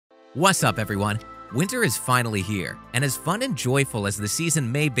What's up, everyone? Winter is finally here, and as fun and joyful as the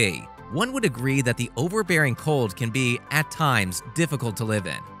season may be, one would agree that the overbearing cold can be, at times, difficult to live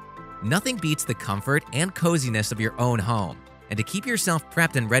in. Nothing beats the comfort and coziness of your own home, and to keep yourself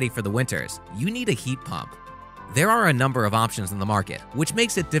prepped and ready for the winters, you need a heat pump. There are a number of options in the market, which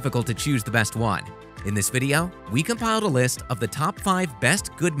makes it difficult to choose the best one. In this video, we compiled a list of the top 5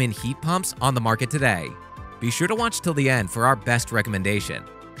 best Goodman heat pumps on the market today. Be sure to watch till the end for our best recommendation.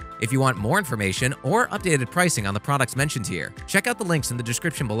 If you want more information or updated pricing on the products mentioned here, check out the links in the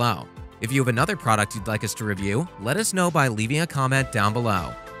description below. If you have another product you'd like us to review, let us know by leaving a comment down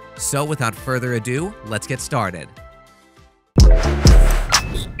below. So without further ado, let's get started.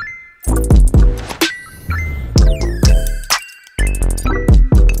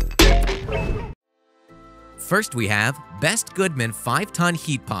 First we have Best Goodman 5-ton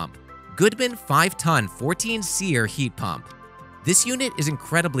Heat Pump. Goodman 5-ton 14 Seer Heat Pump. This unit is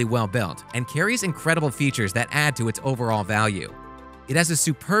incredibly well built and carries incredible features that add to its overall value. It has a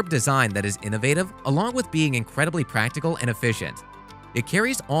superb design that is innovative, along with being incredibly practical and efficient. It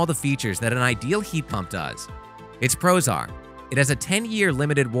carries all the features that an ideal heat pump does. Its pros are: it has a 10-year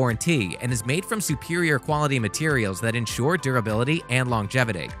limited warranty and is made from superior quality materials that ensure durability and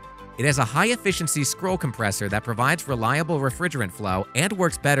longevity. It has a high-efficiency scroll compressor that provides reliable refrigerant flow and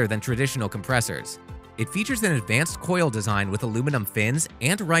works better than traditional compressors. It features an advanced coil design with aluminum fins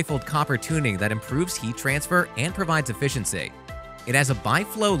and rifled copper tuning that improves heat transfer and provides efficiency. It has a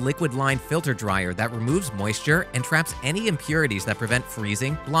bi-flow liquid-lined filter dryer that removes moisture and traps any impurities that prevent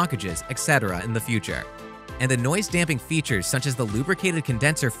freezing, blockages, etc. in the future. And the noise-damping features such as the lubricated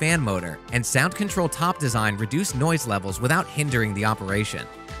condenser fan motor and sound control top design reduce noise levels without hindering the operation.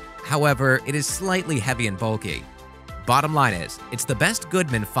 However, it is slightly heavy and bulky. Bottom line is, it's the best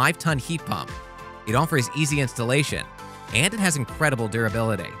Goodman 5-ton heat pump. It offers easy installation, and it has incredible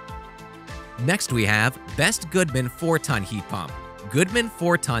durability. Next we have Best Goodman 4-ton Heat Pump. Goodman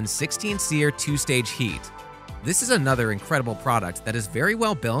 4-ton 16 Seer 2-stage heat. This is another incredible product that is very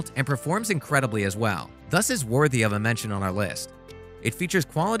well built and performs incredibly as well, thus is worthy of a mention on our list. It features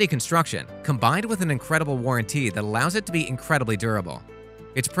quality construction, combined with an incredible warranty that allows it to be incredibly durable.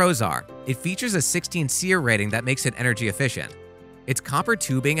 Its pros are: it features a 16 Seer rating that makes it energy efficient. Its copper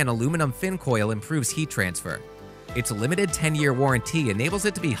tubing and aluminum fin coil improves heat transfer. Its limited 10-year warranty enables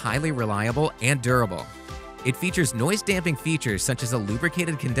it to be highly reliable and durable. It features noise-damping features such as a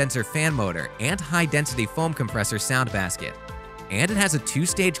lubricated condenser fan motor and high-density foam compressor sound basket. And it has a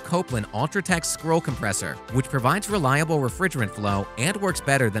 2-stage Copeland Ultratech scroll compressor, which provides reliable refrigerant flow and works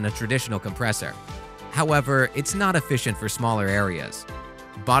better than a traditional compressor. However, it's not efficient for smaller areas.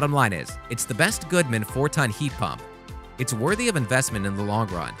 Bottom line is, it's the best Goodman 4-ton heat pump. It's worthy of investment in the long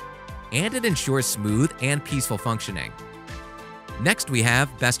run, and it ensures smooth and peaceful functioning. Next we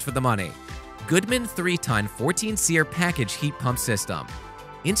have Best for the Money. Goodman 3-ton 14 Seer Package Heat Pump System.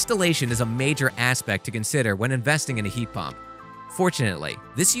 Installation is a major aspect to consider when investing in a heat pump. Fortunately,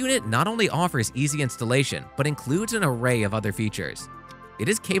 this unit not only offers easy installation, but includes an array of other features. It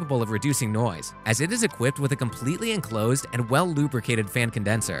is capable of reducing noise, as it is equipped with a completely enclosed and well-lubricated fan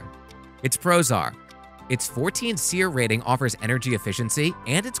condenser. Its pros are: its 14 Seer rating offers energy efficiency,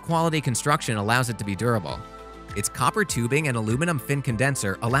 and its quality construction allows it to be durable. Its copper tubing and aluminum fin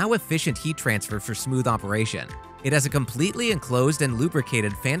condenser allow efficient heat transfer for smooth operation. It has a completely enclosed and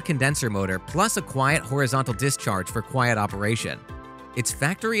lubricated fan condenser motor plus a quiet horizontal discharge for quiet operation. Its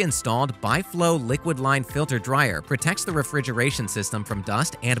factory-installed bi-flow liquid-lined filter dryer protects the refrigeration system from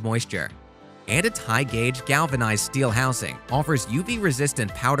dust and moisture. And its high-gauge galvanized steel housing offers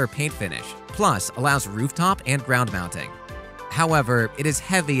UV-resistant powder paint finish, plus allows rooftop and ground mounting. However, it is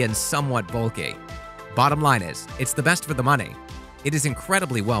heavy and somewhat bulky. Bottom line is, it's the best for the money. It is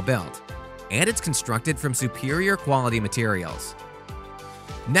incredibly well built, and it's constructed from superior quality materials.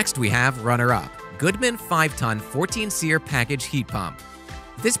 Next we have runner-up, Goodman 5-ton 14 Seer Package Heat Pump.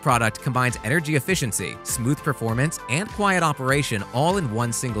 This product combines energy efficiency, smooth performance, and quiet operation all in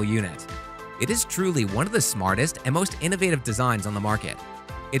one single unit. It is truly one of the smartest and most innovative designs on the market.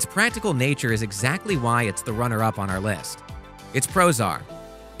 Its practical nature is exactly why it's the runner-up on our list. Its pros are: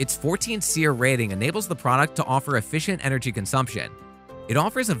 its 14 Seer rating enables the product to offer efficient energy consumption. It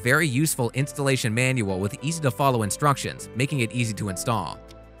offers a very useful installation manual with easy-to-follow instructions, making it easy to install.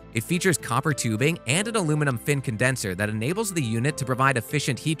 It features copper tubing and an aluminum fin condenser that enables the unit to provide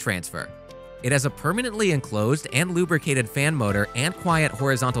efficient heat transfer. It has a permanently enclosed and lubricated fan motor and quiet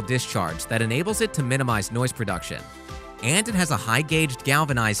horizontal discharge that enables it to minimize noise production. And it has a high-gauged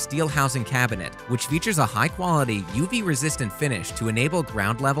galvanized steel housing cabinet, which features a high-quality UV-resistant finish to enable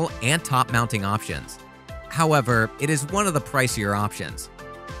ground-level and top-mounting options. However, it is one of the pricier options.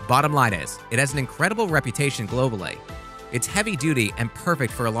 Bottom line is, it has an incredible reputation globally. It's heavy-duty and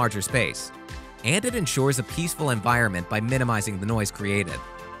perfect for a larger space. And it ensures a peaceful environment by minimizing the noise created.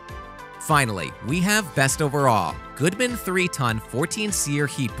 Finally, we have best overall, Goodman 3-ton 14 Seer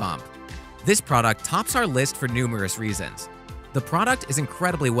heat pump. This product tops our list for numerous reasons. The product is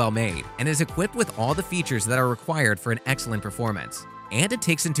incredibly well made and is equipped with all the features that are required for an excellent performance. And it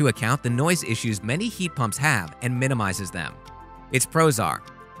takes into account the noise issues many heat pumps have and minimizes them. Its pros are,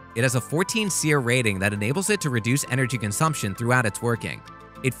 it has a 14 Seer rating that enables it to reduce energy consumption throughout its working.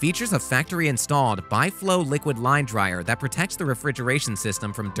 It features a factory-installed bi-flow liquid line dryer that protects the refrigeration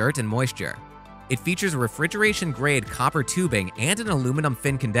system from dirt and moisture. It features a refrigeration-grade copper tubing and an aluminum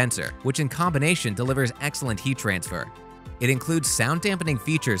fin condenser, which in combination delivers excellent heat transfer. It includes sound-dampening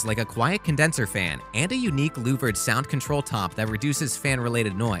features like a quiet condenser fan and a unique louvered sound control top that reduces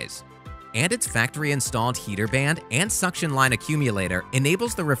fan-related noise. And its factory-installed heater band and suction line accumulator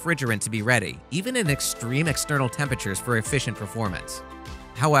enables the refrigerant to be ready, even in extreme external temperatures for efficient performance.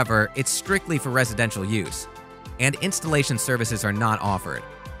 However, it's strictly for residential use, and installation services are not offered.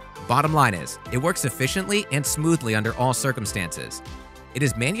 Bottom line is, it works efficiently and smoothly under all circumstances. It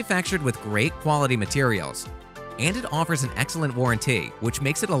is manufactured with great quality materials, and it offers an excellent warranty, which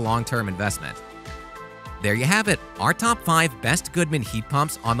makes it a long-term investment. There you have it, our top 5 best Goodman heat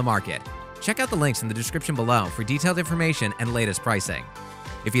pumps on the market. Check out the links in the description below for detailed information and latest pricing.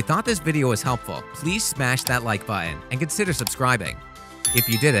 If you thought this video was helpful, please smash that like button and consider subscribing. If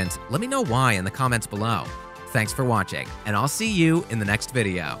you didn't, let me know why in the comments below. Thanks for watching, and I'll see you in the next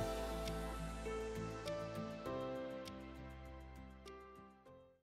video.